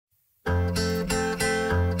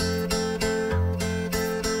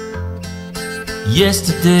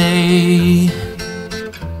Yesterday,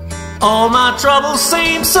 all my troubles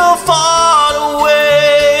seem so far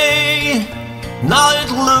away. Now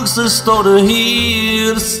it looks as though they're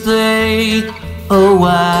here to stay. Oh,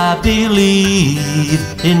 I believe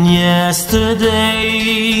in yesterday.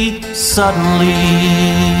 Suddenly,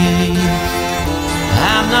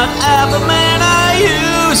 I'm not half the man I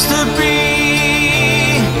used to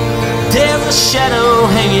be. There's a shadow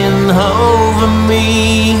hanging over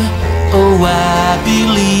me. Oh, I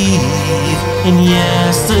believe in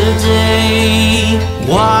yesterday.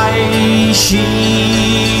 Why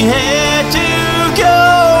she had to go,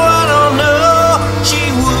 I don't know.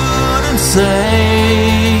 She wouldn't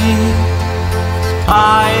say.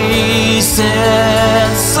 I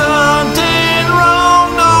said something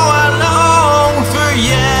wrong. No, I long for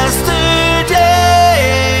yesterday.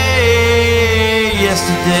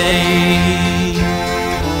 Yesterday,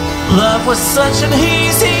 love was such an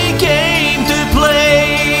easy game to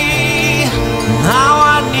play. Now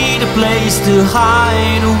I need a place to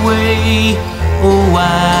hide away. Oh,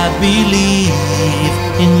 I believe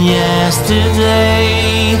in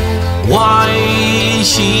yesterday. Why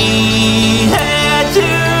she had to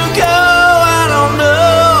go, I don't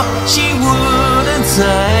know. She wouldn't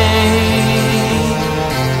say.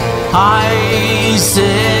 I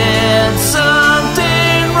said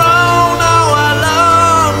something wrong. Now I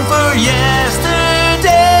long for yesterday.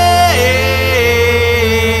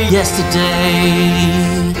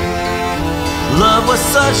 Yesterday, love was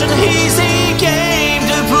such an easy game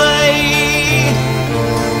to play.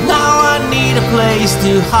 Now I need a place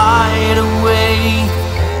to hide away.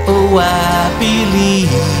 Oh, I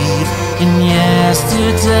believe in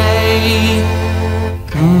yesterday.